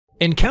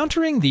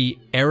Encountering the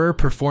error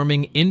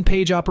performing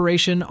Inpage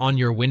operation on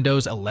your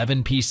Windows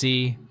 11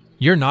 PC?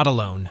 You're not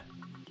alone.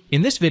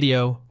 In this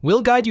video,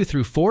 we'll guide you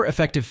through 4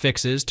 effective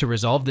fixes to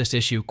resolve this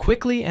issue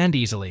quickly and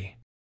easily.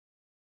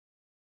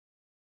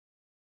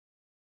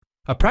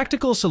 A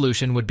practical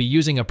solution would be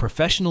using a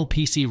professional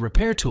PC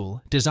repair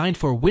tool designed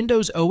for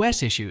Windows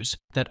OS issues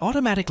that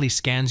automatically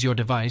scans your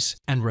device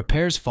and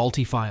repairs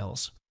faulty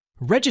files.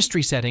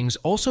 Registry settings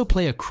also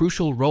play a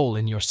crucial role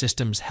in your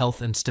system's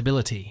health and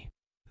stability.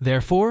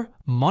 Therefore,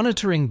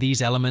 monitoring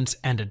these elements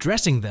and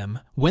addressing them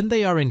when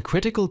they are in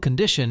critical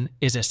condition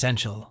is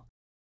essential.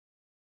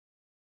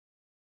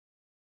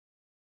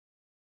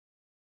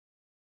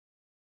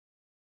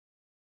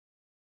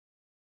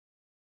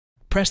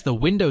 Press the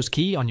Windows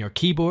key on your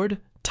keyboard,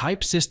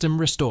 type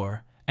System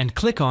Restore, and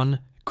click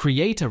on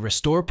Create a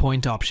Restore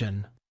Point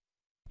option.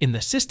 In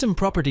the System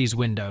Properties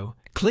window,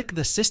 click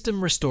the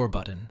System Restore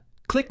button.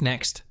 Click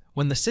Next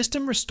when the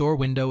System Restore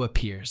window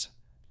appears.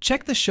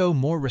 Check the Show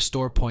More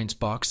Restore Points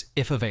box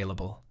if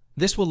available.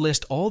 This will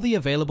list all the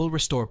available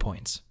restore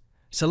points.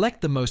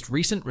 Select the most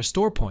recent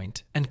restore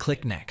point and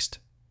click Next.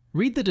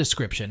 Read the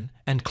description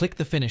and click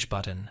the Finish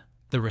button.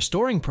 The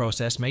restoring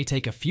process may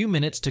take a few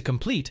minutes to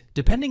complete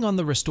depending on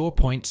the restore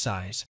point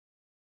size.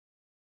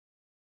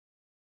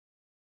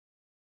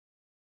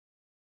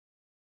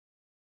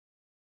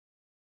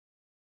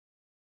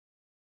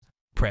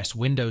 Press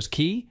Windows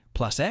key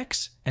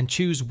 +X and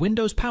choose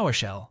Windows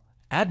PowerShell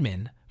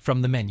Admin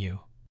from the menu.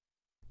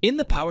 In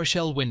the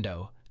PowerShell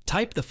window,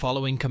 type the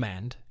following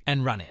command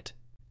and run it: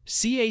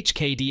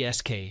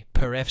 chkdsk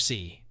per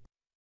fc.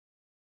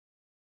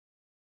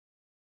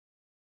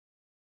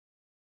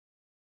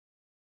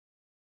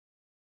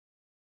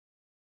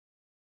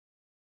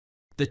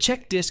 The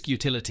check disk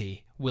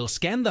utility will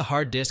scan the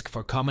hard disk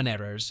for common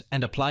errors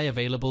and apply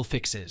available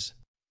fixes.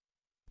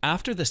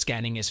 After the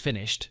scanning is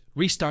finished,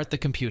 restart the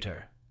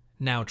computer.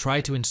 Now try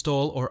to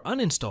install or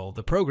uninstall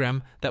the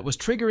program that was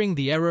triggering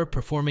the error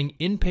performing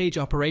Inpage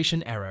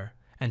operation error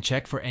and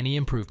check for any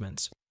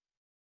improvements.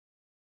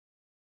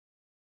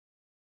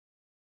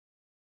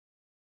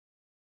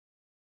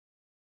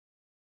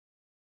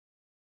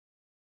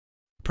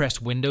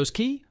 Press Windows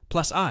key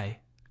 +I,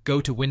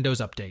 go to Windows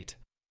Update.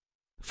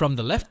 From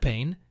the left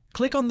pane,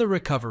 click on the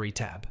Recovery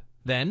tab.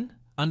 Then,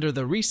 under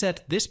the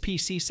Reset This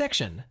PC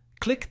section,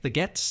 click the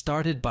Get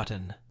Started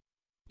button.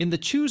 In the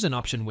Choose an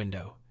Option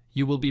window,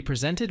 you will be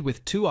presented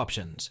with 2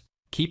 options.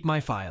 Keep My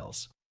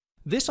Files.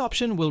 This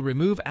option will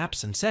remove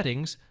apps and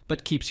settings,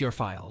 but keeps your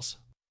files.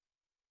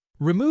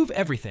 Remove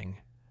Everything.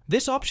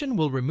 This option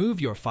will remove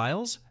your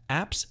files,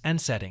 apps, and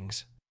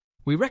settings.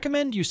 We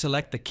recommend you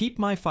select the Keep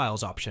My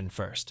Files option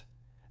first.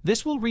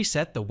 This will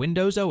reset the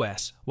Windows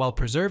OS while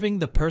preserving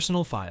the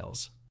personal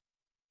files.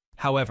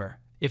 However,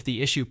 if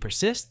the issue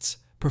persists,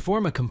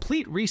 perform a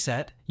complete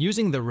reset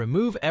using the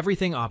Remove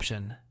Everything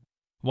option.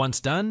 Once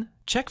done,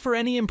 check for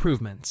any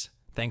improvements.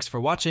 Thanks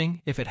for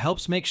watching. If it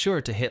helps, make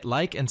sure to hit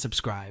like and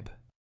subscribe.